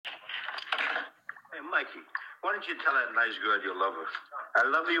Mikey, why don't you tell that nice girl you love her? I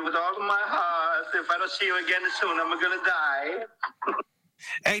love you with all of my heart. If I don't see you again soon, I'm gonna die.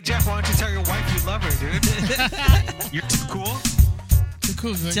 Hey, Jeff, why don't you tell your wife you love her, dude? You're too cool. Too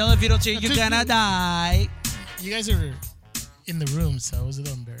cool. Like, Tell her if you don't change, you're gonna die. you guys are in the room, so it was a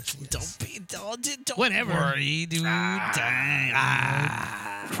little embarrassing. Don't Whatever. worry, dude.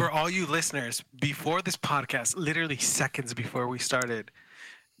 For all you listeners, before this podcast, literally seconds before we started,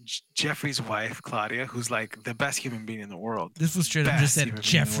 Jeffrey's wife, Claudia, who's like the best human being in the world, This was straight up just Best said human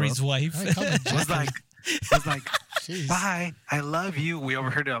being in the Jeffrey's wife. I call it was like, Jeez. bye, I love you. We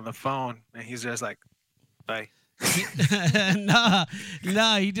overheard it on the phone, and he's just like, bye. nah,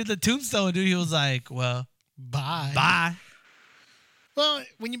 he did the tombstone, dude. He was like, well, Bye. bye. Well,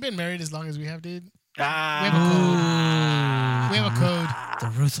 when you've been married as long as we have, dude, we Ah, have a code.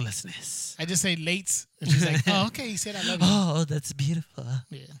 The ruthlessness. I just say late, and she's like, "Oh, okay." He said, "I love you." Oh, that's beautiful.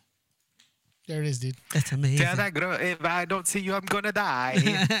 Yeah. There it is, dude. That's amazing. tell that girl if I don't see you, I'm gonna die.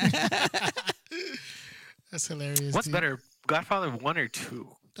 That's hilarious. What's dude. better, Godfather 1 or 2?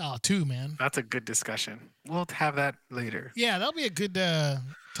 Oh, 2, man. That's a good discussion. We'll have that later. Yeah, that'll be a good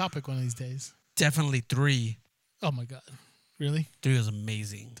topic one of these days. Definitely 3. Oh my god, really? 3 was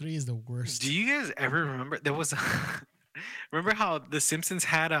amazing. 3 is the worst. Do you guys ever remember there was remember how The Simpsons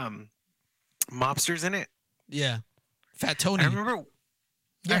had mobsters in it? Yeah. Fat Tony. I remember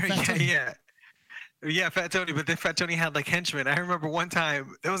Yeah, Fat Tony. yeah, Fat Tony, but then Fat Tony had like henchmen. I remember one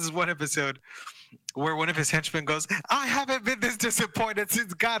time there was this one episode where one of his henchmen goes, I haven't been this disappointed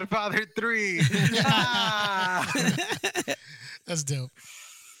since Godfather 3. Ah! That's dope.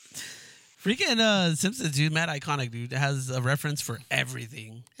 Freaking Simpsons, dude. Mad iconic, dude. It has a reference for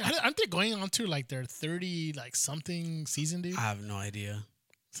everything. Aren't they going on to like their 30 like something season, dude? I have no idea.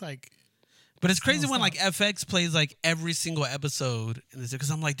 It's like, But it's crazy when stop. like FX plays like every single episode in this,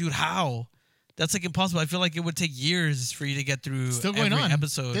 because I'm like, dude, how? That's like impossible. I feel like it would take years for you to get through still going every on.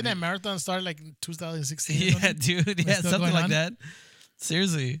 episode. Didn't that marathon start like in 2016? or Yeah, something? dude. Yeah, still something going like on? that.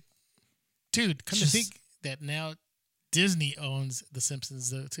 Seriously. Dude, come Just- to think that now Disney owns The Simpsons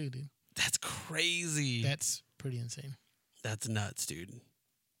though too, dude. That's crazy. That's pretty insane. That's nuts, dude.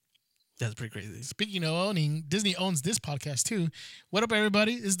 That's pretty crazy. Speaking of owning, Disney owns this podcast too. What up,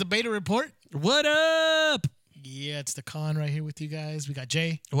 everybody? This is the Beta Report. What up? Yeah, it's the con right here with you guys. We got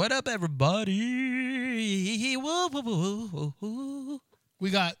Jay. What up, everybody? Woo, woo, woo, woo, woo. We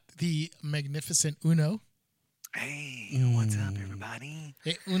got the magnificent Uno. Hey, what's up, everybody?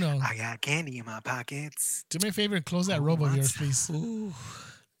 Hey, Uno, I got candy in my pockets. do me a favor and close that robe of yours, what's- please. Ooh.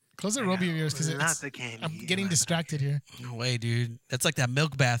 Close that robe of yours because Lots of candy. I'm getting distracted here. No way, dude. That's like that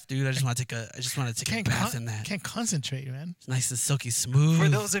milk bath, dude. I just want to take a bath in that. Can't concentrate, man. It's nice and silky smooth. For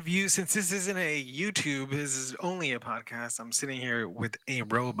those of you, since this isn't a YouTube, this is only a podcast, I'm sitting here with a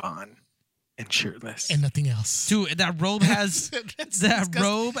robe on and shirtless. And nothing else. Dude, that robe has That's that disgusting.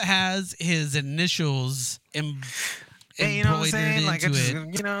 robe has his initials Hey, you know what I'm embroidered saying? Like, into just, it, you know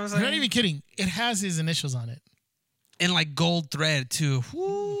what I'm You're saying? not even kidding. It has his initials on it. and like gold thread too.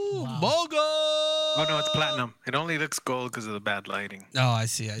 Woo, Wow. Mogo! Oh, no, it's platinum. It only looks gold because of the bad lighting. Oh, I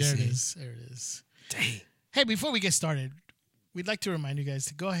see. I There see. it is. There it is. Dang. Hey, before we get started, we'd like to remind you guys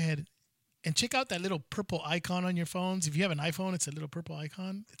to go ahead and check out that little purple icon on your phones. If you have an iPhone, it's a little purple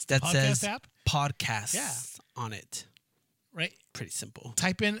icon. It's the That podcast says app, podcasts Yeah. on it. right? Pretty simple.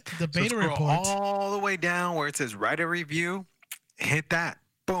 Type in the So Beta scroll Report. all the way down where it says write a review. Hit that.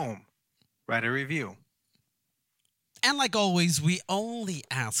 Boom. Write a review. And like always, we only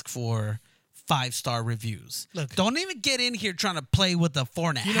ask for 5-star reviews. Look. Don't even get in here trying to play with the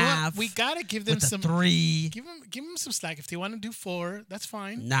 4.5. You know what? We gotta give them with the some 3. Give them some slack. If they want to do 4, that's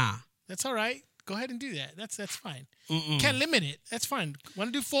fine. Nah. That's all right. Go ahead and do that. That's fine. Mm-mm. Can't limit it. That's fine.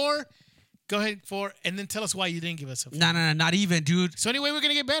 Want to do 4? Go ahead 4, and then tell us why you didn't give us a 4. No, not even, dude. So anyway, we're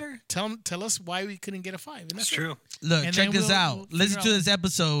gonna get better. Tell us why we couldn't get a 5. And That's that's it. true. Look, And check then this we'll out. figure Listen to out- this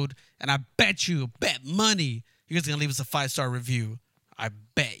episode, and I bet money, you guys are going to leave us a 5-star review. I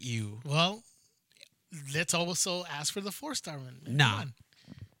bet you. Well, let's also ask for the 4-star one. man. Nah. Come on.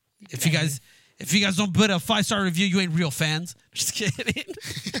 If you guys don't put a 5-star review, you ain't real fans. Just kidding.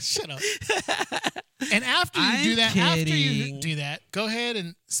 Shut up. And after you I'm do that, kidding. go ahead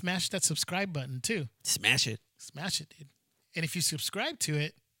and smash that subscribe button too. Smash it. Smash it, dude. And if you subscribe to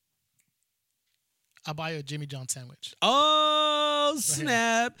it, I'll buy you a Jimmy John sandwich. Oh,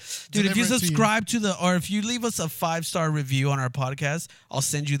 snap. Dude, if you Deliver it to you. subscribe or if you leave us a 5-star review on our podcast, I'll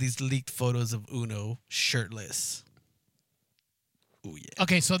send you these leaked photos of Uno shirtless. Oh, yeah.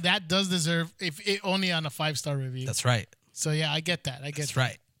 Okay, so that does deserve if it only on a 5-star review. That's right. So yeah, I get that. That's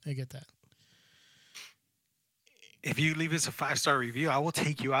right. I get that. If you leave us a 5-star review, I will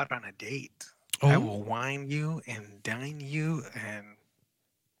take you out on a date. I Oh. will wine you and dine you, and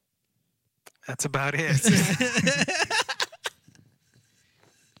that's about it.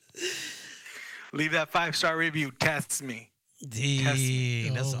 Leave that 5-star review. Test me.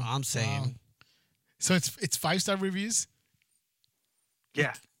 Dang, that's what Oh, I'm saying. wow. So it's 5-star reviews.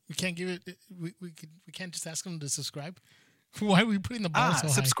 Yeah. We can't give it. We can't just ask them to subscribe. Why are we putting the bar so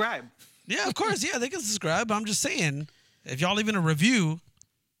high? Subscribe. Yeah, of course. Yeah, they can subscribe. I'm just saying, if y'all leaving a review,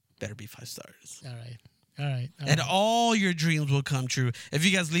 better be 5 stars. All right. All right. And all your dreams will come true. If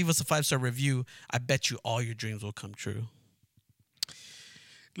you guys leave us a 5-star review, I bet you all your dreams will come true.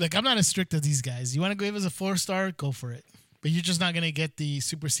 Look, I'm not as strict as these guys. You want to give us a 4-star? Go for it. But you're just not gonna get the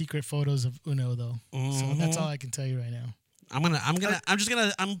super secret photos of Uno, though. So that's all I can tell you right now. I'm gonna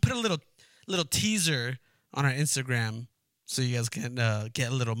put a little teaser on our Instagram so you guys can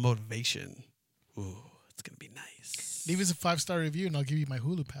get a little motivation. Ooh, it's gonna be nice. Leave us a 5-star review, and I'll give you my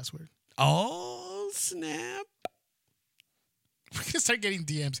Hulu password. Oh snap! We're gonna start getting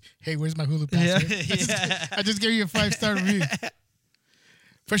DMs. Hey, where's my Hulu password? Yeah. I just gave you a 5-star review.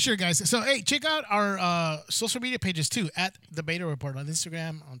 For sure, guys. So, hey, check out our social media pages, too, at The Beta Report on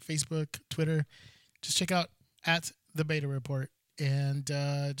Instagram, on Facebook, Twitter. Just check out at The Beta Report. And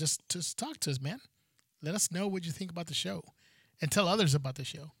just talk to us, man. Let us know what you think about the show. And tell others about the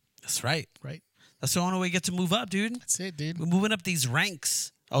show. That's right. Right? That's the only way we get to move up, dude. That's it, dude. We're moving up these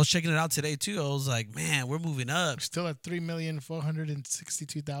ranks. I was checking it out today, too. I was like, man, we're moving up. We're still at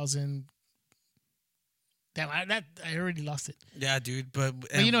 3,462,000. Damn, I already lost it. Yeah, dude. But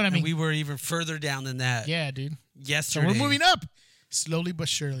you know what I mean. We were even further down than that. Yeah, dude. Yesterday. So we're moving up. Slowly but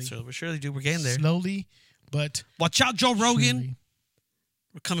surely. Slowly but surely, dude. We're getting there. Slowly but Watch out, Joe Rogan. surely.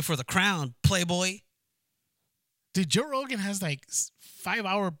 We're coming for the crown, Playboy. Dude, Joe Rogan has like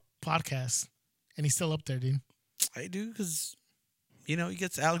 5-hour podcasts, and he's still up there, dude. I do, because, he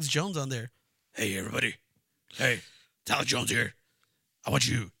gets Alex Jones on there. Hey, everybody. Hey, it's Alex Jones here. I want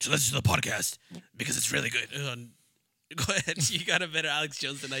you to listen to the podcast because it's really good. Go ahead. You got a better Alex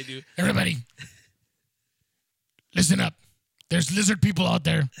Jones than I do. Everybody, listen up. There's lizard people out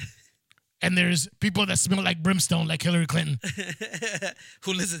there, and there's people that smell like brimstone, like Hillary Clinton,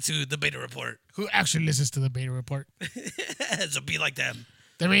 Who listens to the Beta Report? who actually listens to the Beta Report. So be like them.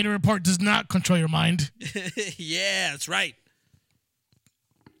 The Beta Report does not control your mind. Yeah, that's right.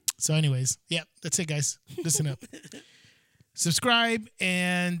 So, anyways, yeah, that's it, guys. Listen up. Subscribe,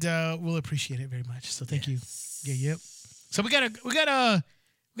 and we'll appreciate it very much. So, thank you. Yeah, yep. So we got a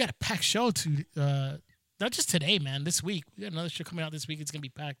packed show to not just today, man. This week we got another show coming out this week. It's gonna be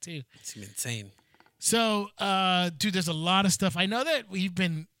packed too. It's insane. So, dude, there's a lot of stuff. I know that we've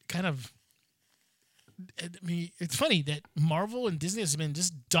been kind of. I mean, it's funny that Marvel and Disney has been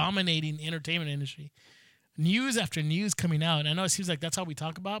just dominating the entertainment industry. News after news coming out. And I know it seems like that's all we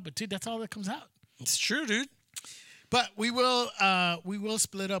talk about, but dude, that's all that comes out. It's true, dude. But we will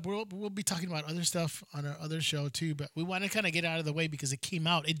split up. We'll be talking about other stuff on our other show too. But we want to kind of get out of the way because it came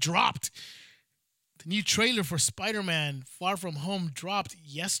out. It dropped. The new trailer for Spider-Man: Far From Home dropped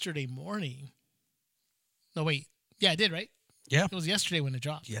yesterday morning. No, wait. Yeah, it did, right? Yeah. It was yesterday when it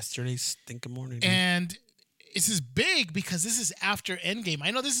dropped. Yesterday's stinking morning. Dude. And this is big because this is after Endgame.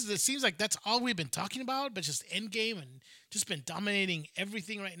 I know it seems like that's all we've been talking about, but just Endgame and just been dominating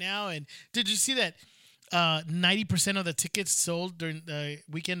everything right now. And did you see that 90% of the tickets sold during the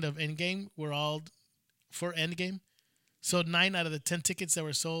weekend of Endgame were all for Endgame? So 9 out of the 10 tickets that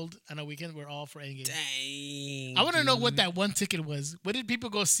were sold on a weekend were all for Endgame. Dang. I want to know what that one ticket was. What did people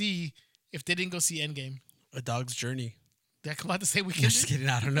go see if they didn't go see Endgame? A Dog's Journey. Did that come out the same I'm weekend? just kidding.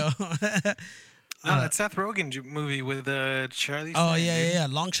 I don't know. No, that Seth Rogen movie with Charlie. Oh, Theron, yeah, dude. yeah.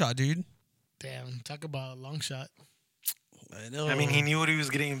 Long shot, dude. Damn, talk about a long shot. I know. I mean, he knew what he was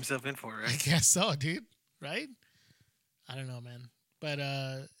getting himself in for, I right? guess so, dude. Right? I don't know, man. But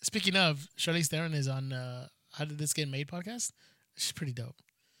speaking of, Charlize Theron is on How Did This Get Made podcast. She's pretty dope.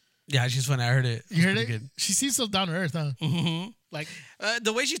 Yeah, she's funny. I heard it. You heard it? Good. She seems so down to earth, huh? Mm-hmm. Like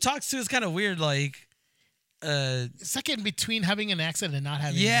The way she talks too is kind of weird. Like, it's like in between having an accent and not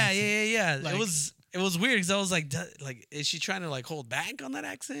having. yeah, an accent. yeah. Like- It was weird because I was like, is she trying to like hold back on that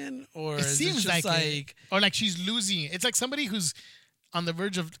accent, or It is seems just like it. Or like she's losing it. It's like somebody who's on the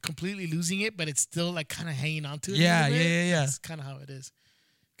verge of completely losing it, but it's still like kind of hanging on to it. Yeah, a little bit. yeah. That's kind of how it is.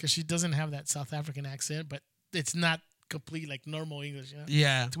 Because she doesn't have that South African accent, but it's not complete like normal English. You know?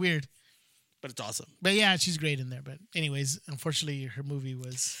 Yeah, It's weird. but it's awesome. But yeah, she's great in there. But anyways, unfortunately, her movie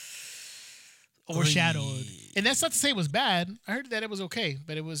was overshadowed. Oy. And that's not to say it was bad. I heard that it was okay,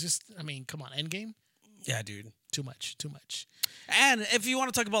 but it was just, I mean, come on, Endgame? Yeah, dude. Too much. And if you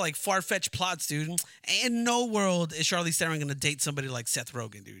want to talk about like far fetched plots, dude, in no world is Charlize Theron gonna date somebody like Seth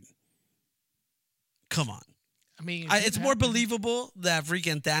Rogen, dude. Come on. I mean, It's more believable that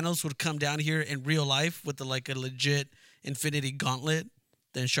freaking Thanos would come down here in real life with a legit Infinity Gauntlet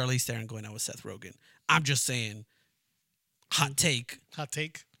than Charlize Theron going out with Seth Rogen. I'm just saying. Hot take. Hot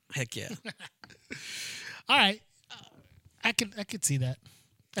take. Heck yeah. All right. I could see that.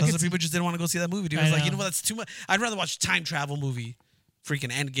 Because people just didn't want to go see that movie, dude. I was like, know. you know what? That's too much. I'd rather watch a time travel movie,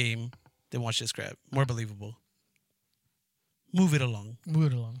 freaking Endgame, than watch this crap. More believable. Move it along.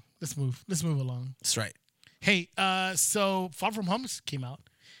 Move it along. Let's move along. That's right. Hey, so Far From Home came out,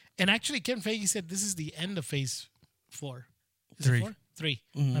 and actually Kevin Feige said this is the end of Phase 4. Is Three. it 4? 3.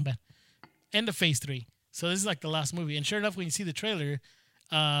 Mm-hmm. My bad. End of Phase 3. So this is like the last movie. And sure enough, when you see the trailer,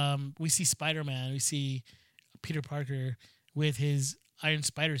 we see Spider-Man. We see Peter Parker with his Iron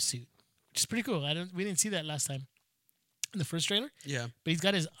Spider suit, which is pretty cool. We didn't see that last time in the first trailer. Yeah. But he's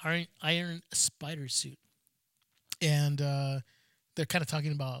got his Iron Spider suit. And they're kind of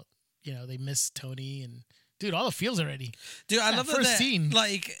talking about, they miss Tony and... Dude, all the feels already. Dude, I love that first scene.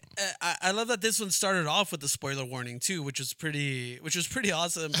 Like, I love that this one started off with the spoiler warning too, which was pretty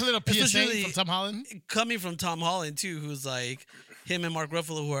awesome. A little PSA Especially from Tom Holland. coming from Tom Holland too, who's like him and Mark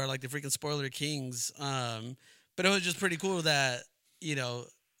Ruffalo, who are like the freaking spoiler kings. But it was just pretty cool that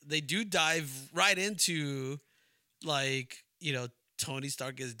they do dive right into Tony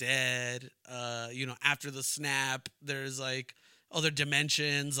Stark is dead. After the snap, there's like other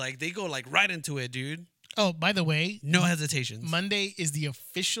dimensions. Like they go like right into it, dude. Oh, by the way, no hesitations. Monday is the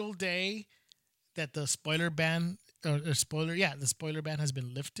official day that the spoiler ban the spoiler ban has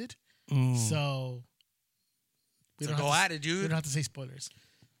been lifted. So go at it, dude. We don't have to say spoilers.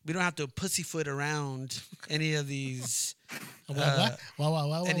 We don't have to pussyfoot around any of these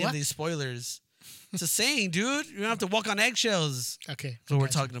Any of these spoilers. It's a saying, dude. You don't have to walk on eggshells. Okay. That's what we're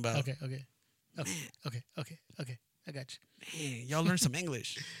talking about. Okay. I got you. Man, y'all learn some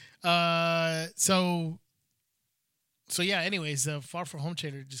English. So yeah, anyways, the Far From Home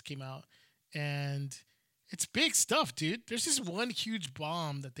trailer just came out, and it's big stuff, dude. There's this one huge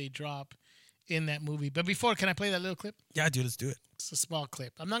bomb that they drop in that movie. But before, can I play that little clip? Yeah, dude, let's do it. It's a small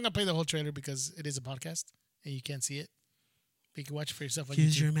clip. I'm not going to play the whole trailer because it is a podcast, and you can't see it. But you can watch it for yourself on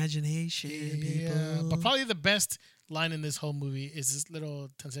Use YouTube. your imagination, people. But probably the best line in this whole movie is this little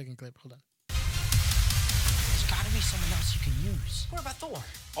 10-second clip. Hold on. There's got to be someone else you can use. What about Thor?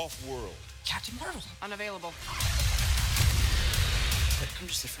 Off-world. Captain Marvel? Unavailable. But I'm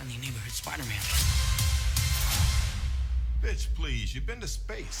just a friendly neighborhood Spider-Man. Bitch, please. You've been to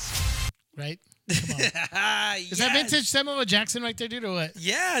space. Right? Come on. Is that vintage Samuel L. Jackson right there, dude, or what?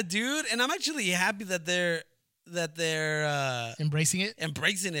 Yeah, dude. And I'm actually happy that they're embracing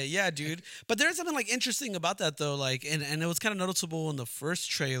it. Yeah, dude. But there's something like interesting about that though, like and it was kind of noticeable in the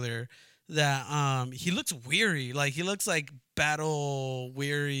first trailer that he looks weary. Like he looks like battle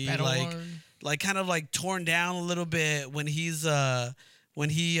weary, like kind of like torn down a little bit when he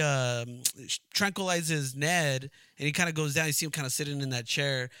tranquilizes Ned and he kind of goes down. You see him kind of sitting in that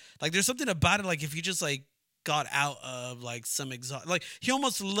chair. Like there's something about it. Like if he just like got out of like some exhaust, like he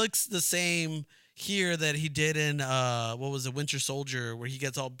almost looks the same here that he did in Winter Soldier, where he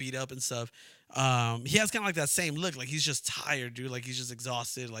gets all beat up and stuff. He has kind of like that same look. Like he's just tired, dude. Like he's just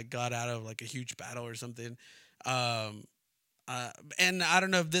exhausted. Like got out of like a huge battle or something. And I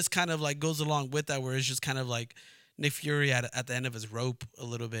don't know if this kind of like goes along with that, where it's just kind of like Nick Fury at the end of his rope a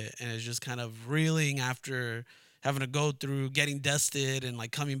little bit, and it's just kind of reeling after having to go through getting dusted and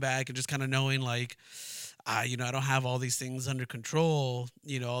like coming back and just kind of knowing like, I don't have all these things under control,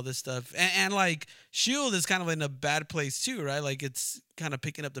 all this stuff. And like S.H.I.E.L.D. is kind of in a bad place too, right? Like it's kind of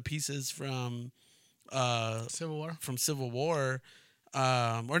picking up the pieces from Civil War.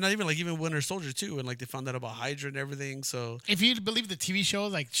 Or not even Winter Soldier too, and like they found out about Hydra and everything. So if you believe the TV show,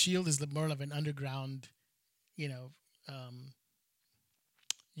 like S.H.I.E.L.D. is more of an underground,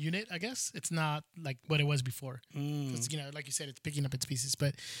 unit, I guess. It's not like what it was before. It's, like you said, it's picking up its pieces.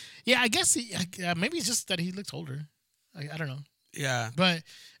 But yeah, I guess maybe it's just that he looks older. I don't know. Yeah. But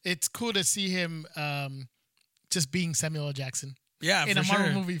it's cool to see him just being Samuel L. Jackson. Yeah, in for a Marvel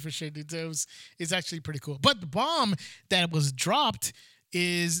sure. movie, for sure, dude. It's actually pretty cool. But the bomb that was dropped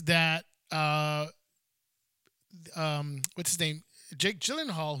is that what's his name? Jake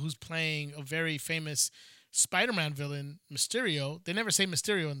Gyllenhaal, who's playing a very famous Spider-Man villain, Mysterio. They never say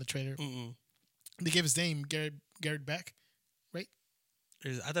Mysterio in the trailer. Mm-mm. They give his name, Garrett Beck, right? I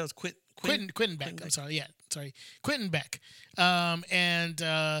thought it was Quentin Beck. I'm sorry. Yeah, sorry. Quentin Beck.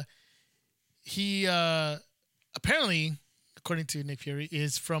 And he apparently, according to Nick Fury,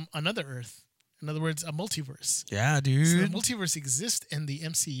 is from another Earth. In other words, a multiverse. Yeah, dude. So the multiverse exists in the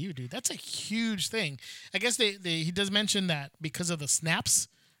MCU, dude. That's a huge thing. I guess he does mention that because of the snaps,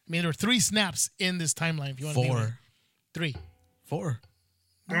 mean, there were 3 snaps in this timeline. If you want to think about it. 3. 4.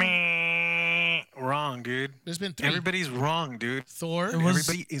 Meh. Wrong, dude. There's been 3. Everybody's wrong, dude. Thor.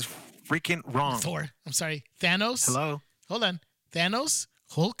 Everybody is freaking wrong. Thor. I'm sorry. Thanos. Hello. Hold on. Thanos.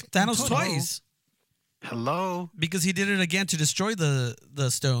 Hulk. Thanos and Thor. twice. Hello. Because he did it again to destroy the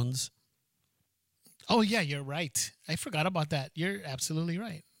stones. Oh yeah, you're right. I forgot about that. You're absolutely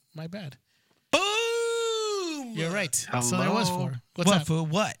right. My bad. Boom! You're right. So Hello? there was 4. What's What up? for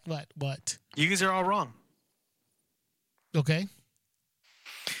what? What? You guys are all wrong. Okay.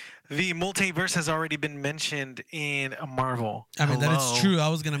 The multiverse has already been mentioned in Marvel. I mean, that is Hello. true. I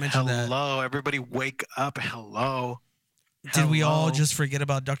was going to mention that. Hello. Everybody wake up. Hello. Did we all Hello. just forget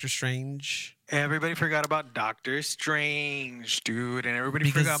about Doctor Strange? Everybody forgot about Doctor Strange, dude. And everybody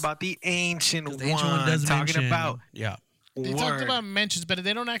Because- forgot about the Ancient The One. Ancient One does talking mention, about yeah. They word. talked about mentions, but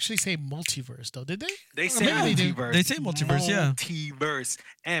they don't actually say multiverse, though, did they? They Or say maybe they do. multiverse. They say multiverse, yeah. Multiverse.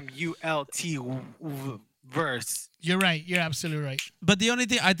 MULT-verse. You're right. You're absolutely right. But the only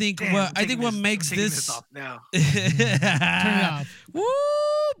thing I think Damn, what I'm I think taking what this- makes I'm taking this, off now. Turn it off. Woo,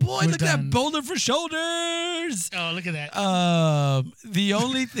 boy, We're look at done. that boulder for shoulders. Oh, look at that. The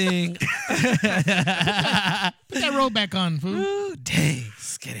only thing Put that roll back on, fool. Ooh, dang,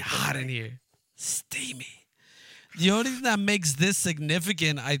 it's getting hot in here. Steamy. The only thing that makes this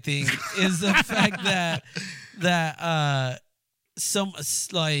significant, I think, is the fact that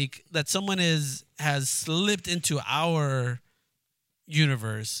someone has slipped into our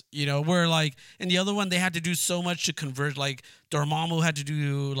universe. You know, where like in the other one they had to do so much to convert. Like Dormammu had to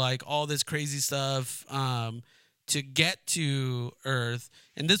do like all this crazy stuff to get to Earth.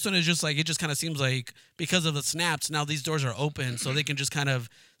 And this one is just like, it just kind of seems like because of the snaps, now these doors are open so they can just kind of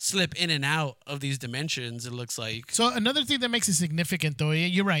slip in and out of these dimensions, it looks like. So another thing that makes it significant, though,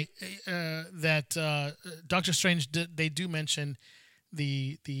 you're right, that Doctor Strange, they do mention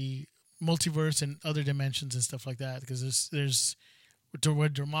the multiverse and other dimensions and stuff like that, because there's where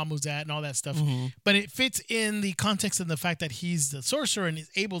Dormammu's at and all that stuff. Mm-hmm. But it fits in the context of the fact that he's the sorcerer and is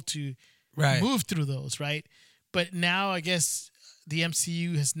able to Right. move through those, right? But now I guess the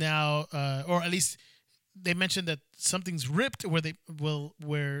MCU has now, or at least they mentioned that something's ripped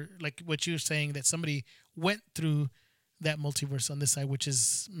where like what you're saying, that somebody went through that multiverse on this side, which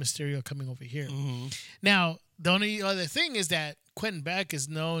is Mysterio coming over here. Mm-hmm. Now, the only other thing is that Quentin Beck is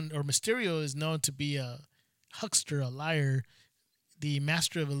known, or Mysterio is known to be a huckster, a liar, the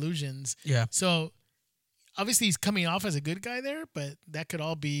master of illusions. Yeah. So obviously he's coming off as a good guy there, but that could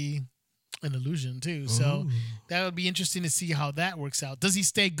all be an illusion too. So that would be interesting to see how that works out. Does he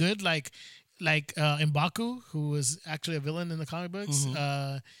stay good like M'Baku, who was actually a villain in the comic books?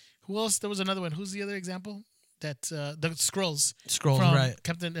 Who else? There was another one. Who's the other example? That the Skrulls. Skrulls, from right.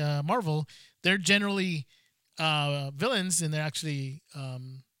 Captain Marvel. They're generally villains, and they're actually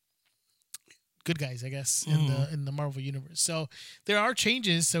good guys, I guess, in the Marvel universe. So there are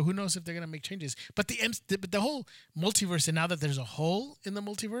changes. So who knows if they're gonna make changes? But the whole multiverse, and now that there's a hole in the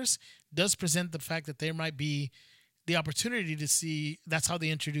multiverse, does present the fact that there might be the opportunity to see. That's how they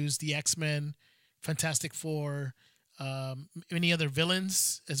introduce the X-Men, Fantastic Four, any other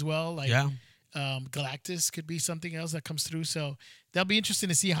villains as well. Like Yeah. Galactus could be something else that comes through. So that'll be interesting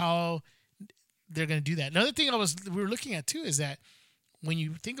to see how they're going to do that. Another thing we were looking at too is that when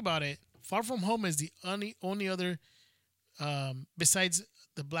you think about it, Far From Home is the only other besides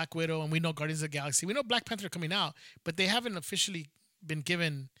the Black Widow, and we know Guardians of the Galaxy. We know Black Panther coming out, but they haven't officially been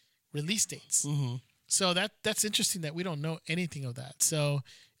given release dates. So that's interesting that we don't know anything of that. So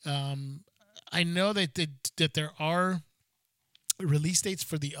I know that there are release dates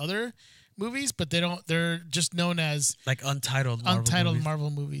for the other movies, but they're just known as Like untitled movies. Marvel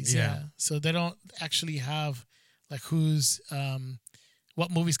movies. Yeah. Yeah. So they don't actually have like who's what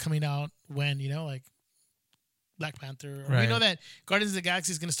movie's coming out when, like Black Panther. Or we Right. know that Guardians of the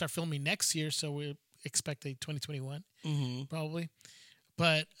Galaxy is going to start filming next year, so we expect a 2021 probably.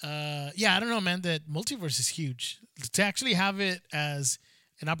 But yeah, I don't know, man. That multiverse is huge. To actually have it as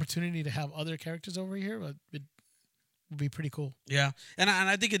an opportunity to have other characters over here would be pretty cool. Yeah, and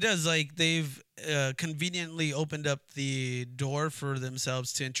I think it does. Like they've conveniently opened up the door for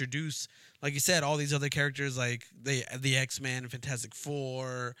themselves to introduce, like you said, all these other characters, like the X-Men, Fantastic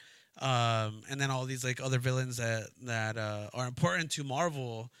Four, and then all these like other villains that are important to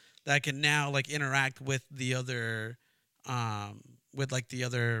Marvel that can now like interact with the other Marvel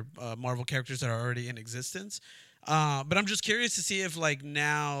characters that are already in existence. But I'm just curious to see if like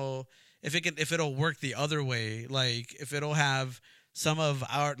now if it'll work the other way, like if it'll have some of the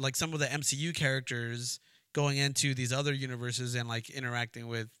MCU characters going into these other universes and like interacting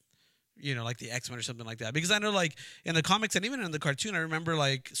with like the X-Men or something like that. Because I know like in the comics and even in the cartoon, I remember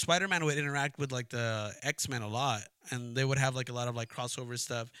like Spider-Man would interact with like the X-Men a lot, and they would have like a lot of like crossover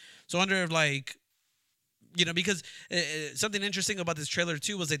stuff. So I wonder if like, because something interesting about this trailer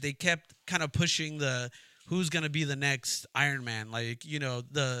too was that they kept kind of pushing the who's gonna be the next Iron Man. Like,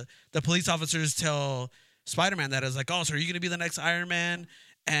 the police officers tell Spider-Man that is like, oh, so are you gonna be the next Iron Man?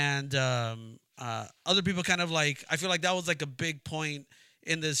 And other people kind of like, I feel like that was like a big point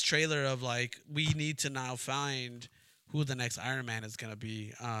in this trailer of like, we need to now find who the next Iron Man is gonna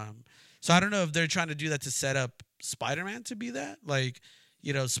be. So I don't know if they're trying to do that to set up Spider-Man to be that. Like,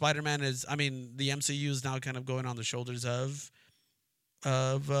 Spider-Man is, I mean, the MCU is now kind of going on the shoulders of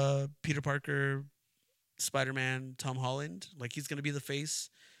Peter Parker, Spider-Man, Tom Holland. Like, he's gonna be the face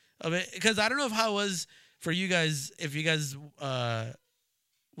of it. Because I don't know how it was for you guys, if you guys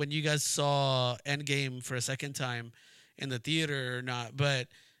when you guys saw Endgame for a second time in the theater or not, but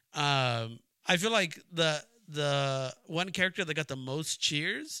I feel like the one character that got the most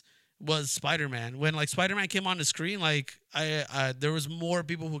cheers was Spider-Man. When like Spider-Man came on the screen, like I there was more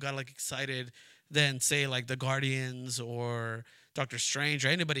people who got like excited than say like the Guardians or Doctor Strange or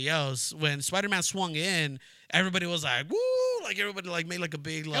anybody else. When Spider-Man swung in, everybody was like, woo! Like everybody like made like a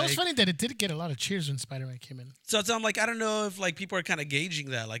big like. It was funny that it did get a lot of cheers when Spider-Man came in. So I'm like, I don't know if like people are kind of gauging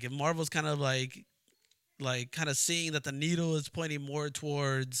that. Like if Marvel's kind of like kind of seeing that the needle is pointing more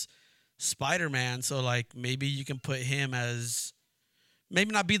towards Spider-Man. So like maybe you can put him as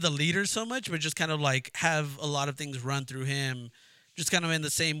maybe not be the leader so much, but just kind of like have a lot of things run through him, just kind of in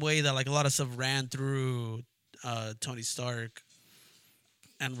the same way that like a lot of stuff ran through Tony Stark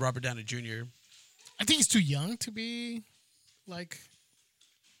and Robert Downey Jr. I think he's too young to be like,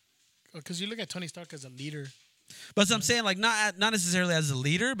 because you look at Tony Stark as a leader. But so I'm saying like not necessarily as a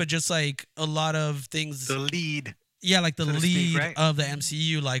leader, but just like a lot of things. The lead. Yeah, like the so to lead speak, right? of the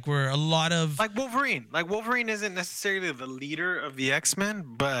MCU, like where a lot of Like Wolverine. Like Wolverine isn't necessarily the leader of the X-Men,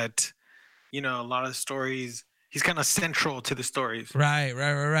 but a lot of the stories, he's kind of central to the stories.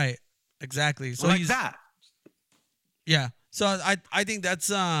 Right. Exactly. So like he's that. Yeah. So I think that's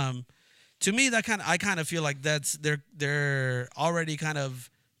to me that I kind of feel like that's they're already kind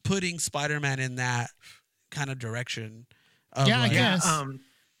of putting Spider-Man in that kind of direction. Of Yeah, I like, guess.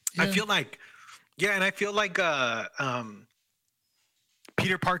 I feel like and I feel like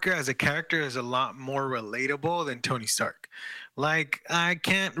Peter Parker as a character is a lot more relatable than Tony Stark. Like I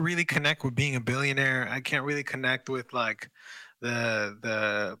can't really connect with being a billionaire. I can't really connect with like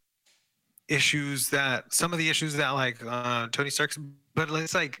the issues that some of the issues that like Tony Stark's, but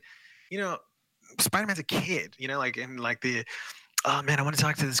it's like, Spider-Man's a kid, like, and like oh man, I want to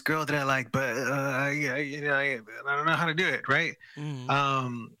talk to this girl that I like, but I don't know how to do it, right?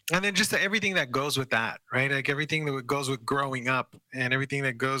 mm-hmm. And then just everything that goes with that, right? Like everything that goes with growing up, and everything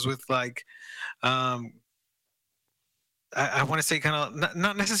that goes with like, I want to say kind of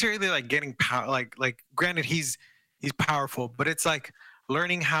not necessarily like getting power, like granted he's powerful, but it's like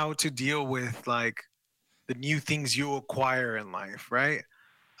learning how to deal with like the new things you acquire in life, right?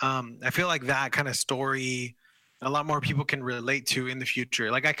 I feel like that kind of story a lot more people can relate to in the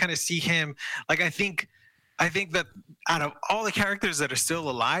future. Like I kind of see him, like I think that out of all the characters that are still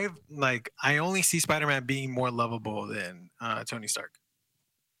alive, like I only see Spider-Man being more lovable than Tony Stark.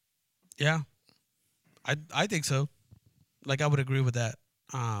 Yeah, I think so. Like I would agree with that.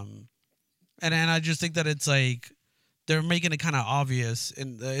 And I just think that it's like they're making it kind of obvious,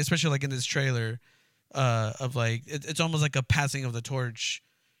 and especially like in this trailer, of like it's almost like a passing of the torch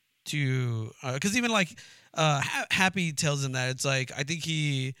to because even like Happy tells him that it's like I think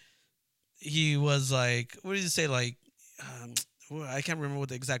he was like, what did he say, like I can't remember what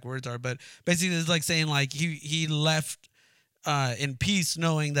the exact words are, but basically it's like saying like he left in peace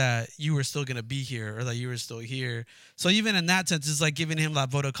knowing that you were still gonna be here, or that you were still here. So even in that sense, it's like giving him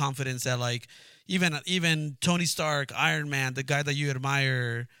that vote of confidence that like even Tony Stark, Iron Man, the guy that you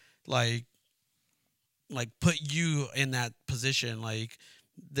admire, like put you in that position, like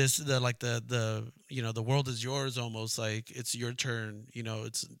the world is yours, almost like it's your turn,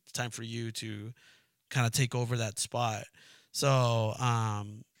 it's time for you to kind of take over that spot. So I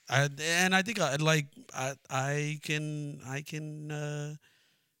think I can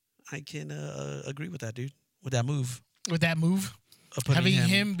agree with that, dude, with that move of putting Having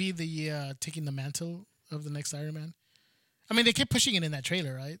him be the taking the mantle of the next Iron Man. I mean, they kept pushing it in that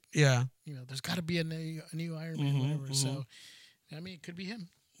trailer, right? Yeah. There's got to be a new Iron Man, whatever. So, I mean, it could be him.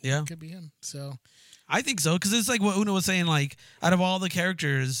 Yeah. It could be him. So, I think so, because it's like what Una was saying. Like, out of all the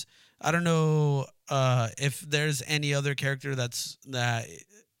characters, I don't know if there's any other character that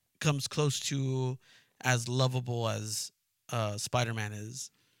comes close to as lovable as Spider-Man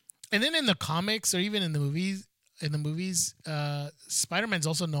is. And then in the comics or even in the movies, Spider-Man's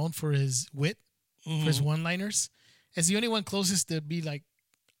also known for his wit, for his one-liners. As the only one closest to be like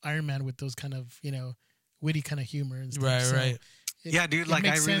Iron Man with those kind of, witty kind of humor and stuff. Right, So right. Yeah, dude, like,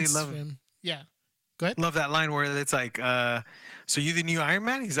 makes I really sense love for him. Yeah. Go ahead. love that line where it's like, so you the new Iron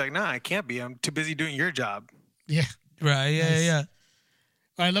Man? He's like, nah, I can't be. I'm too busy doing your job. Yeah. Right. Yeah. Nice. Yeah.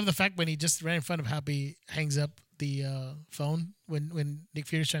 I love the fact when he just right in front of Happy hangs up the phone when Nick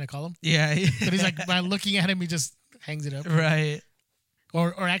Fury's trying to call him. Yeah. But he's like, by looking at him, he just hangs it up. Right.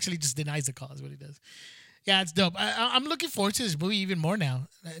 Or actually just denies the call is what he does. Yeah, it's dope. I'm looking forward to this movie even more now.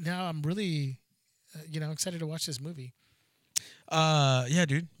 Now I'm really, excited to watch this movie. Yeah,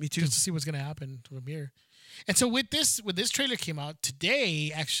 dude. Me too. Just to see what's going to happen from here. And so when this trailer came out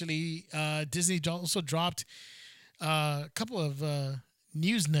today, actually, Disney also dropped a couple of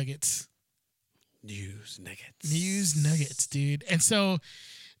news nuggets. News Nuggets, dude. And so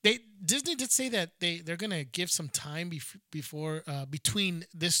Disney did say that they're gonna give some time before between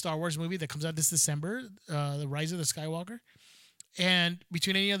this Star Wars movie that comes out this December, The Rise of the Skywalker, and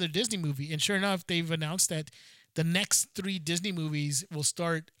between any other Disney movie. And sure enough, they've announced that the next 3 Disney movies will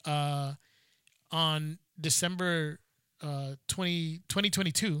start on December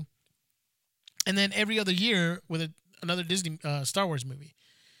 2022, and then every other year with another Disney Star Wars movie.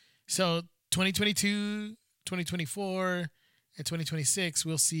 So 2022, 2024, and 2026,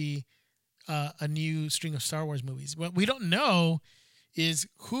 we'll see a new string of Star Wars movies. What we don't know is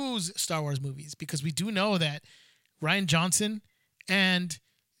whose Star Wars movies, because we do know that Ryan Johnson and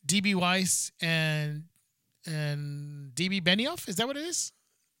D.B. Weiss and D.B. Benioff, is that what it is?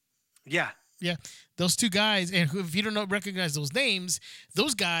 Yeah. Yeah, those 2 guys, and if you don't recognize those names,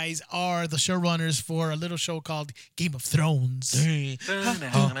 those guys are the showrunners for a little show called Game of Thrones.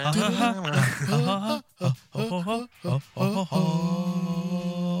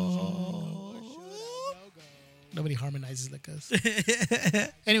 Nobody harmonizes like us.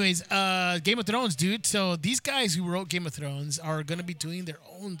 Anyways, Game of Thrones, dude. So these guys who wrote Game of Thrones are going to be doing their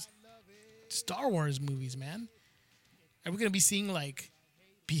own Star Wars movies, man. Are we going to be seeing like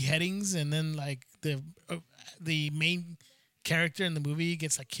beheadings and then like the main character in the movie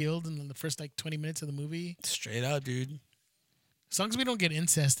gets like killed in the first like 20 minutes of the movie? Straight up, dude. As long as we don't get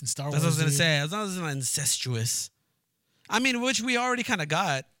incest in Star Wars. That's what I was gonna dude. say. As long as it's not incestuous. I mean, which we already kind of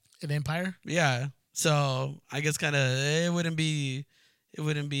got. An Empire? Yeah. So I guess kind of it wouldn't be. It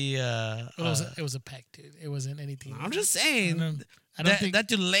was a peck, dude. It wasn't anything. I'm just saying. I don't think that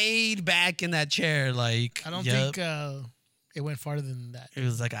dude laid back in that chair like. I don't think it went farther than that. It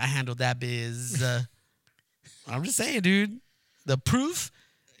was like I handled that biz. I'm just saying, dude. The proof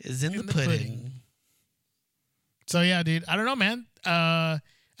is in the pudding. So yeah, dude. I don't know, man. I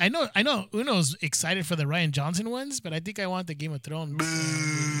know. Uno's excited for the Ryan Johnson ones, but I think I want the Game of Thrones.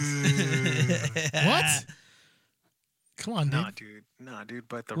 What? Come on, dude. Nah, dude.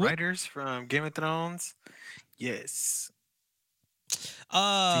 But the writers from Game of Thrones, yes.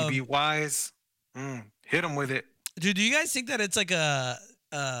 D.B. Wise, hit them with it. Dude, do you guys think that it's like a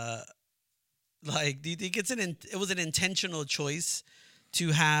like? Do you think it was an intentional choice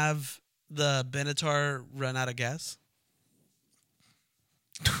to have the Benatar run out of gas?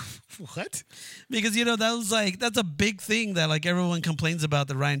 What? Because that's a big thing that like everyone complains about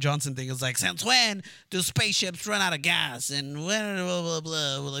the Ryan Johnson thing. It's like, since when do spaceships run out of gas and when blah blah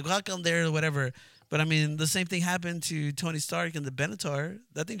blah? Like, how come they're whatever? But I mean, the same thing happened to Tony Stark and the Benatar.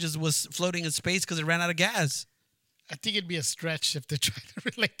 That thing just was floating in space because it ran out of gas. I think it'd be a stretch if they try to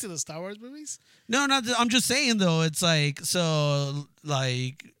relate to the Star Wars movies. No, I'm just saying though. It's like, so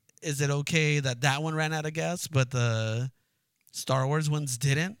like, is it okay that one ran out of gas, but the Star Wars ones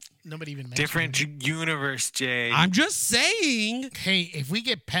didn't? Nobody even mentioned Different it. universe, Jay. I'm just saying. Hey, if we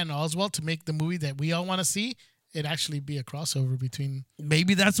get Penn Oswalt to make the movie that we all want to see, it'd actually be a crossover between.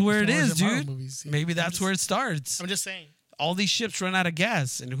 Maybe that's where it Star Wars is, and Marvel dude. movies. Yeah. Maybe that's where it starts. I'm just saying. All these ships run out of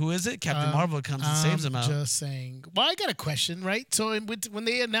gas, and who is it? Captain Marvel comes and saves them out. Just saying. Well, I got a question, right? So when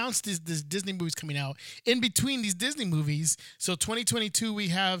they announced this Disney movies coming out, in between these Disney movies, so 2022 we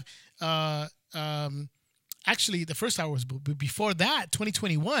have actually the first Star Wars movie. But before that,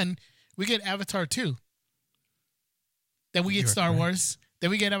 2021 we get Avatar 2. Then we get Star Wars. Then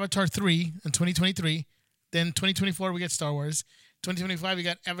we get Avatar 3 in 2023. Then 2024 we get Star Wars. 2025 we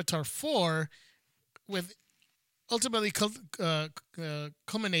got Avatar 4 with ultimately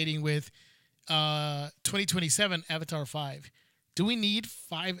culminating with 2027 Avatar 5. Do we need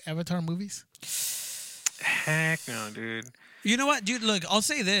 5 Avatar movies? Heck no, dude. You know what, dude? Look, I'll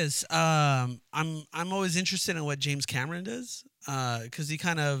say this. I'm always interested in what James Cameron does, because he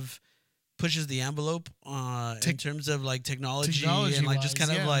kind of pushes the envelope in terms of like technology and like just Technology-wise,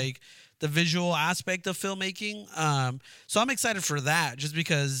 kind of yeah. like the visual aspect of filmmaking. So I'm excited for that just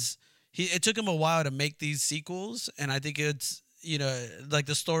because it took him a while to make these sequels, and I think it's, you know, like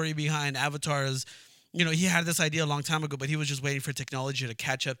the story behind Avatar is, you know, he had this idea a long time ago, but he was just waiting for technology to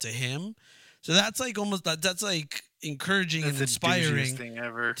catch up to him. So that's like almost that's like encouraging That's and the douchiest inspiring thing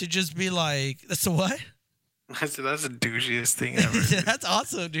ever. to just be like, that's the what? That's the douchiest thing ever. That's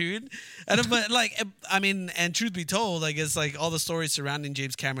awesome, dude. And but like, I mean, and truth be told, I guess like all the stories surrounding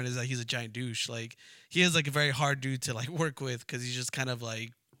James Cameron is that he's a giant douche. Like he is like a very hard dude to like work with because he's just kind of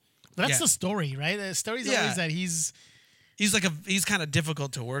like, But that's yeah. the story, right? The story's Yeah. always that he's he's kind of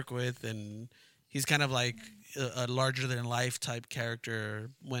difficult to work with, and he's kind of like a larger than life type character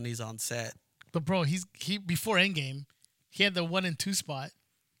when he's on set. But bro, he before Endgame, he had the 1 and 2 spot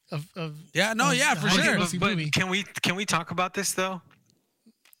of Yeah, no, of yeah, the for highest sure. grossing But movie. can we talk about this though?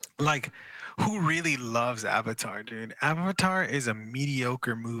 Like, who really loves Avatar, dude? Avatar is a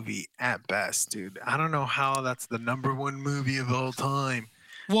mediocre movie at best, dude. I don't know how that's the #1 movie of all time.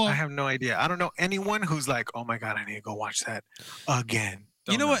 Well, I have no idea. I don't know anyone who's like, oh my god, I need to go watch that again.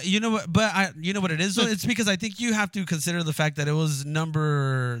 You know what? But you know what it is though. It's because I think you have to consider the fact that it was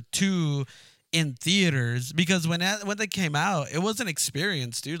 #2 in theaters, because when they came out, it was an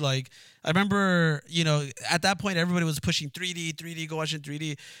experience, dude. Like I remember, you know, at that point everybody was pushing 3D, go watch in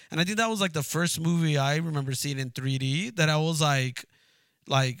 3D, and I think that was like the first movie I remember seeing in 3D that I was like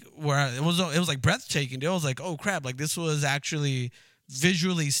where it was like breathtaking. Dude. I was like, oh crap, like this was actually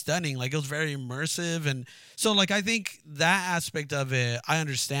visually stunning. Like it was very immersive, and so like I think that aspect of it, I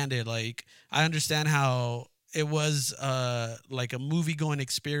understand it. Like I understand how it was like a movie going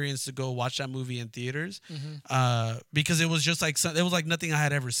experience to go watch that movie in theaters, because it was just like it was like nothing I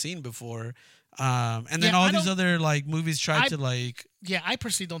had ever seen before. And then Yeah, all I these don't- other like movies tried to like. yeah, I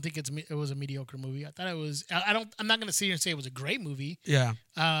personally don't think it was a mediocre movie. I thought it was. I'm not gonna sit here and say it was a great movie. Yeah,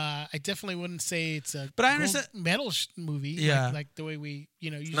 I definitely wouldn't say it's a But I gold understand- medal movie. Yeah. like the way we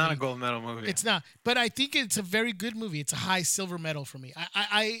usually. Not a gold medal movie. It's not, but I think it's a very good movie. It's a high silver medal for me.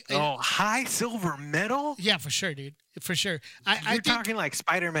 oh, high silver medal? Yeah, for sure, dude. For sure. I You're think talking like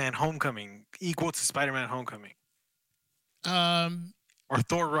Spider-Man Homecoming equal to Spider-Man Homecoming or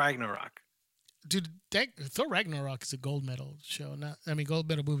Thor Ragnarok. dude, Thor Ragnarok is a gold medal show. Gold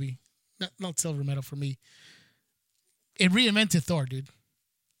medal movie, not silver medal for me. It reinvented Thor, dude.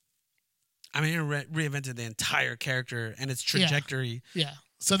 I mean, it reinvented the entire character and its trajectory. Yeah.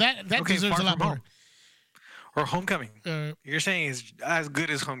 So that Okay, deserves Far a lot From more. Home. Or Homecoming. Uh, You're saying it's as good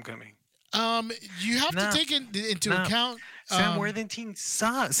as Homecoming. You have No. to take into No. account. Sam Worthington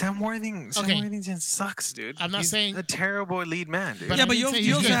sucks. Sam Worthington sucks, dude. I'm not He's saying- a terrible lead man, dude. But Yeah, I but didn't you say you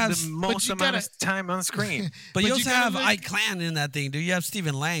he's also good. have the most you amount gotta- of time on screen. But you you also gotta have look- Ike Clan in that thing, dude. You have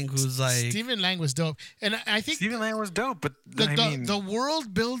Stephen Lang, who's like, Stephen Lang was dope, and I think Stephen Lang was dope, but the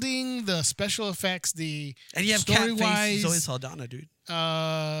world building, the special effects, the and you have story Catface, Zoe wise. Saldana, dude.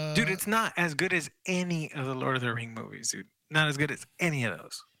 dude, it's not as good as any of the Lord of the Ring movies, dude. Not as good as any of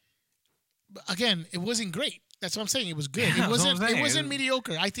those. Again, it wasn't great. That's what I'm saying. It was good. Yeah, It that's what wasn't. I'm It saying. wasn't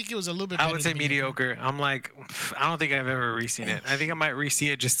mediocre. I think it was a little bit. I better would say than mediocre. I'm like, I don't think I've ever re-seen it. I think I might re-see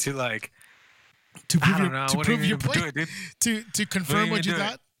it just to like, To I prove don't your, know. to What are prove you your gonna do point. it, dude? To confirm you what you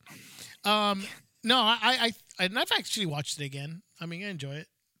gonna thought. No, I've actually watched it again. I mean, I enjoy it.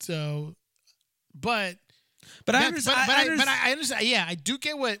 So, but But I that- understand. but I understand. Yeah, I do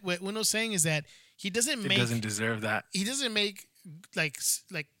get what Uno's saying is that he doesn't It make doesn't deserve that. he doesn't make like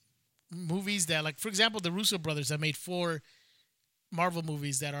movies that, like, for example, the Russo brothers have made 4 Marvel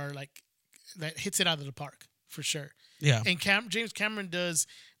movies that are like that hits it out of the park for sure. yeah. And James Cameron does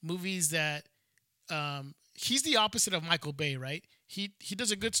movies that he's the opposite of Michael Bay, right? He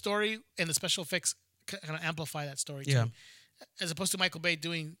does a good story and the special effects kind of amplify that story too. Yeah. As opposed to Michael Bay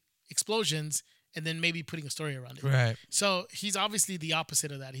doing explosions and then maybe putting a story around it. Right. So he's obviously the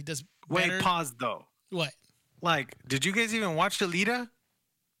opposite of that. He does Wait, better. pause though. What? Like, did you guys even watch Alita?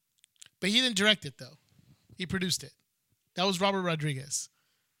 But he didn't direct it though. He produced it. That was Robert Rodriguez.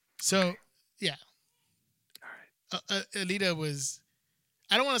 So yeah. All right. Alita was.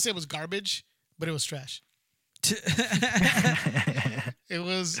 I don't want to say it was garbage, but it was trash. It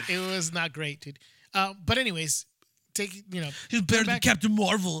was not great, dude. But anyways, She's better than back- Captain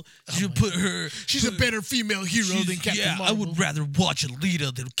Marvel. You my put her. she's a better female hero than Captain yeah, Marvel. I would rather watch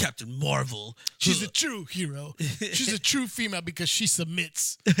Alita than Captain Marvel. She's a true hero. She's a true female because she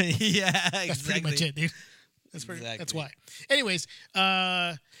submits. yeah, That's pretty much it, dude. That's Exactly. why. Anyways,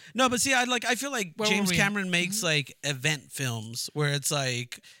 No, but see, I feel like Where were James we? Cameron makes like event films where it's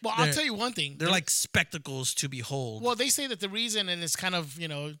like, I'll tell you one thing. they're like spectacles to behold. Well, they say that the reason, and it's kind of, you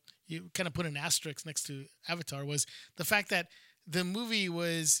you kind of put an asterisk next to Avatar was the fact that the movie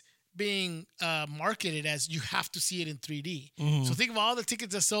was being marketed as you have to see it in 3D. So think of all the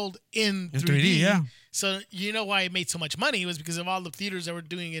tickets that sold in 3D. yeah. So you know why it made so much money was because of all the theaters that were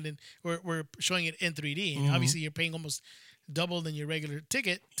doing it and were showing it in 3D. And obviously you're paying almost double than your regular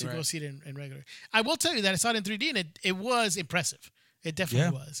ticket to go see it in regular. I will tell you that I saw it in 3D and it was impressive. It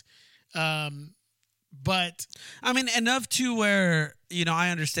definitely was. But I mean, enough to where, I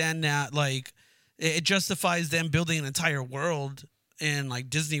understand that, like, it justifies them building an entire world in, like,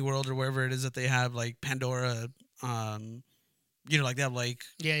 Disney World or wherever it is that they have, like, Pandora, like they have, like,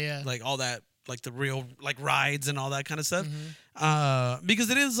 like all that, like the real, like, rides and all that kind of stuff. Because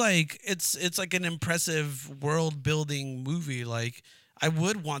it is, like, it's like an impressive world building movie. Like, I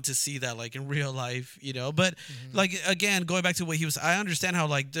would want to see that, like, in real life, but like, again, going back to what he was, I understand how,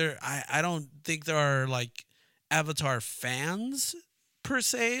 like, I don't think there are, like, Avatar fans per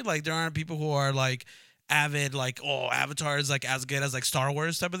se. Like, there aren't people who are, like, avid, like, oh, Avatar is, like, as good as, like, Star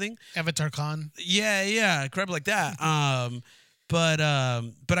Wars type of thing. Avatar Con. Yeah, crap like that. But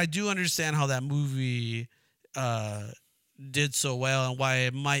I do understand how that movie did so well and why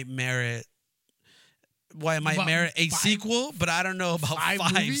it might merit a sequel, but I don't know about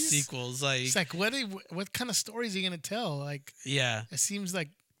five sequels. Like, it's like what kind of stories are you gonna tell? Like, yeah, it seems like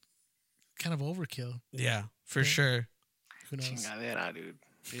kind of overkill. Yeah, for sure. Who knows? Chingadera, dude.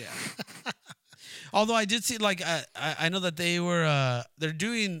 Yeah. Although I did see, like, I know that they're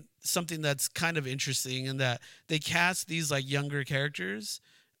doing something that's kind of interesting in that they cast these, like, younger characters,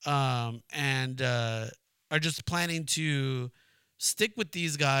 and are just planning to stick with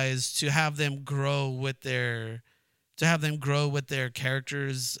these guys to have them grow with their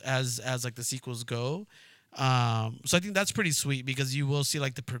characters as like the sequels go. So I think that's pretty sweet because you will see,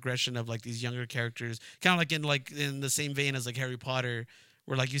 like, the progression of, like, these younger characters, kind of like in the same vein as, like, Harry Potter,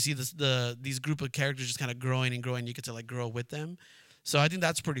 where, like, you see these group of characters just kind of growing and growing. You get to, like, grow with them. So I think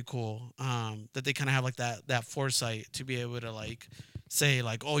that's pretty cool. That they kind of have, like, that foresight to be able to, like, say,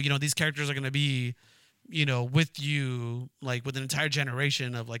 like, oh, these characters are gonna be, with you, like, with an entire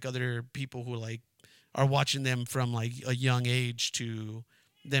generation of, like, other people who, like, are watching them from, like, a young age to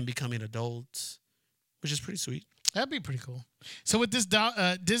them becoming adults, which is pretty sweet. That'd be pretty cool. So with this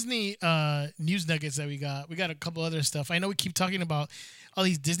Disney news nuggets that we got a couple other stuff. I know we keep talking about all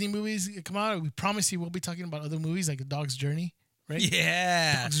these Disney movies that come out. We promise you we'll be talking about other movies like A Dog's Journey, right?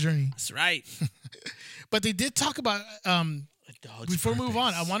 Yeah. Dog's Journey. That's right. But they did talk about before we move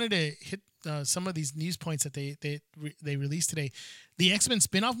on, I purpose. wanted to hit some of these news points that they released today. The X-Men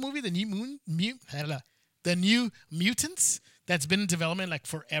spin-off movie, the New Mutants, that's been in development like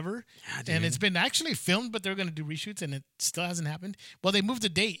forever. Yeah, and it's been actually filmed, but they're going to do reshoots and it still hasn't happened. Well, they moved the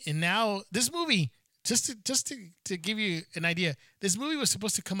date and now this movie, just to give you an idea, this movie was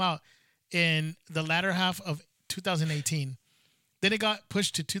supposed to come out in the latter half of 2018. Then it got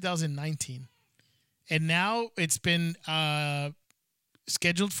pushed to 2019. And now it's been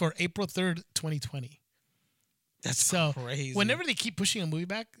scheduled for April 3rd, 2020. That's so crazy. Whenever they keep pushing a movie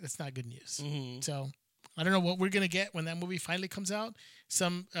back, that's not good news. So I don't know what we're going to get when that movie finally comes out.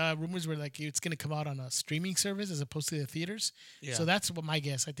 Some rumors were like it's going to come out on a streaming service as opposed to the theaters. Yeah. So that's what my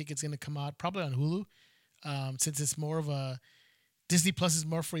guess. I think it's going to come out probably on Hulu since it's more of a Disney Plus is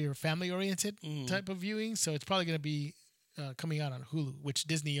more for your family-oriented type of viewing. So it's probably going to be coming out on Hulu, which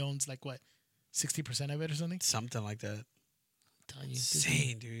Disney owns like what, 60% of it or something? Something like that. I'm telling you,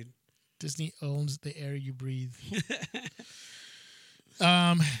 Insane, dude. Disney owns the air you breathe.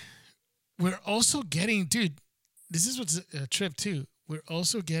 We're also getting, dude, this is what's a trip too. We're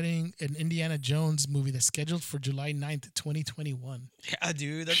also getting an Indiana Jones movie that's scheduled for July 9th, 2021. Yeah,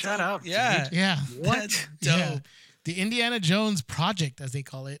 dude. That's Shut up, Yeah. dude. Yeah. That's dope. Yeah. The Indiana Jones Project, as they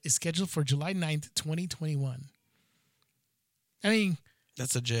call it, is scheduled for July 9th, 2021. I mean,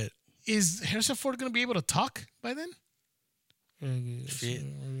 That's legit. is Harrison Ford going to be able to talk by then? If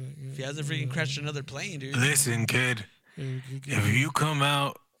he hasn't freaking crashed another plane, dude. Listen, kid. If you come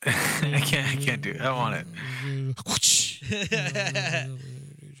out, I can't do it. I want it.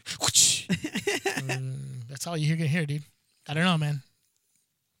 That's all you're gonna hear, dude. I don't know, man.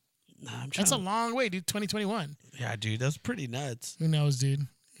 Nah, I'm That's a trying. long way, dude. 2021. Yeah, dude. That's pretty nuts. Who knows, dude?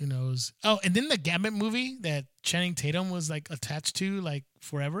 Who knows? Oh, and then the Gambit movie that Channing Tatum was like attached to like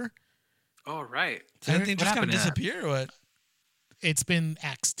forever. Oh, right. Did that thing What just kind of happened to that? disappear or what? It's been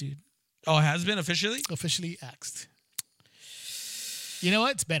axed, dude. Oh, it has been officially? Officially axed. You know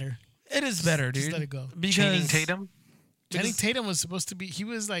what? It's better. It is better, dude. Just let it go. Because Channing Tatum? Channing Tatum was supposed to be. He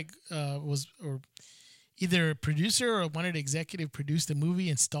was like either a producer or wanted to executive produce the movie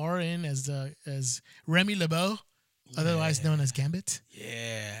and star in as Remy LeBeau, otherwise known as Gambit.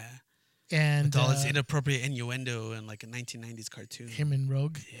 Yeah. And With all this inappropriate innuendo and like a 1990s cartoon. him and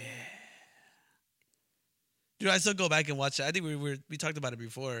Rogue. Dude, I still go back and watch it. I think we talked about it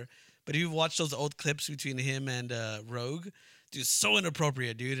before, but if you watch those old clips between him and Rogue, dude, so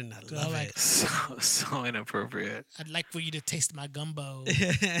inappropriate, dude, and I love like- it. So inappropriate. I'd like for you to taste my gumbo. Did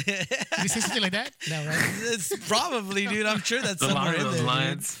he say something like that? No, right? It's probably, dude. I'm sure that's somewhere Along in those there.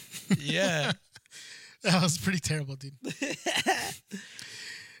 lines. Dude. Yeah. That was pretty terrible, dude.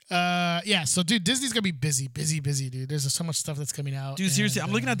 Yeah, so dude, Disney's gonna be busy, dude. There's so much stuff that's coming out. Dude, seriously, and,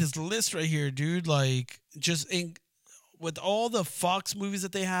 I'm looking at this list right here, dude. Like, with all the Fox movies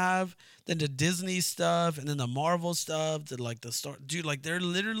that they have, then the Disney stuff, and then the Marvel stuff, the Star, dude, like they're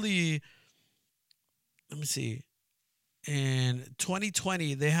literally. Let me see. In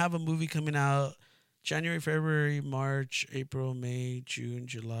 2020, they have a movie coming out January, February, March, April, May, June,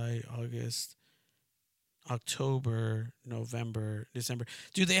 July, August, October, November, December.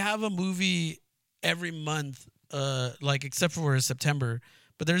 Dude, they have a movie every month, like except for September.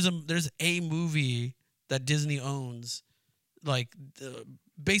 But there's a movie that Disney owns, like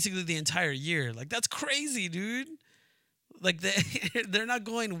basically the entire year. Like that's crazy, dude. Like they're not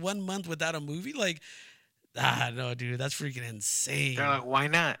going 1 month without a movie. Like, no, dude, that's freaking insane. They're like, why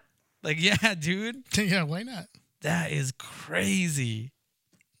not? Like, yeah, dude, yeah, why not? that is crazy.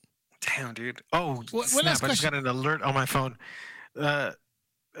 Damn, dude. Oh, What snap. last I just got question? an alert on my phone.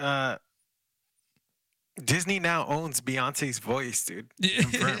 Disney now owns Beyonce's voice, dude.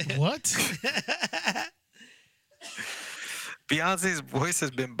 Confirmed. What? Beyonce's voice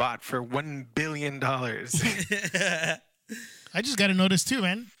has been bought for $1 billion. I just got to notice too,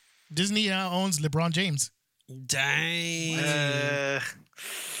 man. Disney now owns LeBron James. Dang.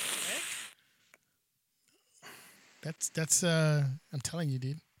 That's I'm telling you,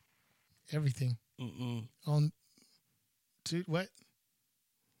 dude. Everything. On dude, what?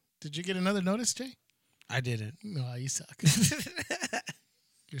 Did you get another notice, Jay? I didn't. No, you suck.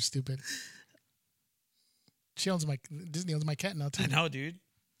 You're stupid. Disney owns my cat now too. I know, dude.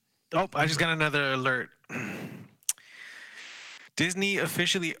 Oh, I just got another alert. Disney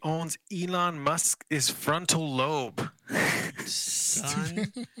officially owns Elon Musk's frontal lobe.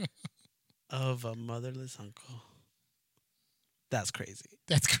 Son of a motherless uncle. That's crazy.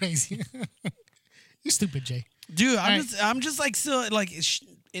 That's crazy. You stupid, Jay. Dude, right. I'm just like still like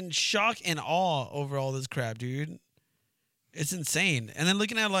in shock and awe over all this crap, dude. It's insane. And then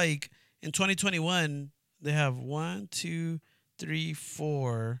looking at like in 2021, they have 1, 2, 3,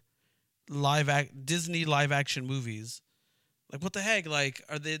 4 Disney live action movies. Like what the heck? Like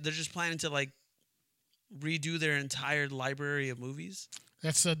they're just planning to like redo their entire library of movies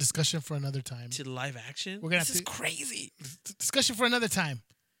That's a discussion for another time. to live action? We're gonna This have is to- crazy. Discussion for another time.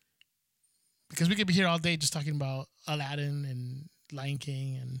 Because we could be here all day just talking about Aladdin and Lion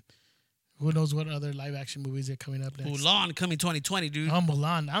King and who knows what other live action movies are coming up next. Mulan coming 2020, dude. Oh,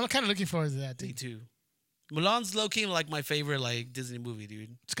 Mulan. I'm kind of looking forward to that, Me dude. too. Mulan's low key like my favorite like Disney movie,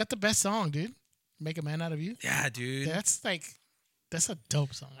 dude. It's got the best song, dude. Make a Man Out of You. Yeah, dude. That's a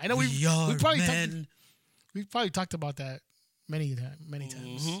dope song. I know we are men. we've probably talked about that many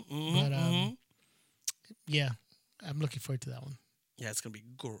times. Mhm. Yeah, I'm looking forward to that one. Yeah, it's gonna be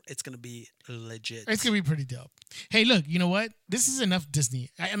it's gonna be legit. It's gonna be pretty dope. Hey, look, you know what? This is enough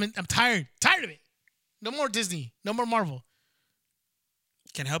Disney. I mean, I'm tired of it. No more Disney. No more Marvel.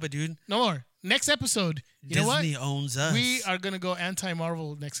 Can't help it, dude. No more. Next episode. You Disney know what? owns us. We are gonna go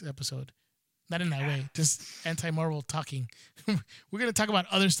anti-Marvel next episode. Not in that way. Just anti-Marvel talking. We're gonna talk about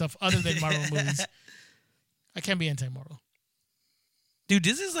other stuff other than Marvel movies. I can't be anti-Marvel. Dude,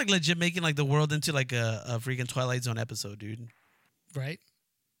 this is like legit making like the world into like a freaking Twilight Zone episode, dude. Right?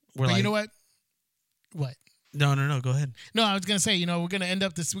 We're But like, you know what? What? No, go ahead. No, I was gonna say, we're gonna end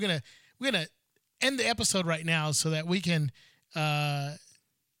up this. We're gonna end the episode right now so that we can get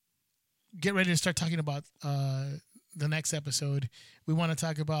ready to start talking about the next episode. We want to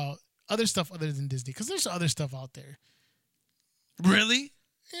talk about other stuff other than Disney because there's other stuff out there. Really?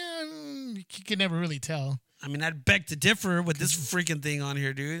 Yeah, you can never really tell. I mean, I'd beg to differ with this freaking thing on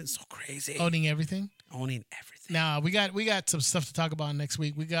here, dude. It's so crazy. Owning everything. Owning everything. Now we got some stuff to talk about next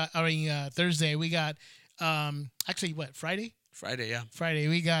week. We got Thursday. We got actually what Friday? Friday, yeah. Friday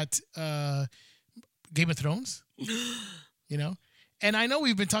we got Game of Thrones. And I know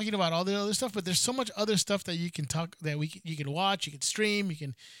we've been talking about all the other stuff, but there's so much other stuff that you can talk that you can watch, you can stream, you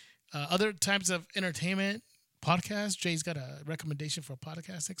can other types of entertainment, podcasts. Jay's got a recommendation for a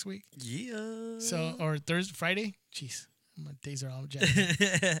podcast next week. Yeah. So or Thursday, Friday. Jeez, my days are all jacked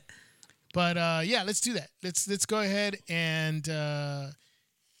up. But yeah, let's do that. Let's go ahead and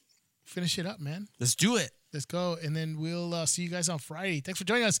finish it up, man. Let's do it. Let's go. And then we'll see you guys on Friday. Thanks for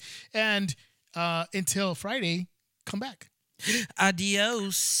joining us. And until Friday, come back.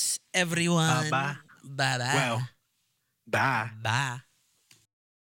 Adios, everyone. Bye. Bye-bye. Well, bye. Bye.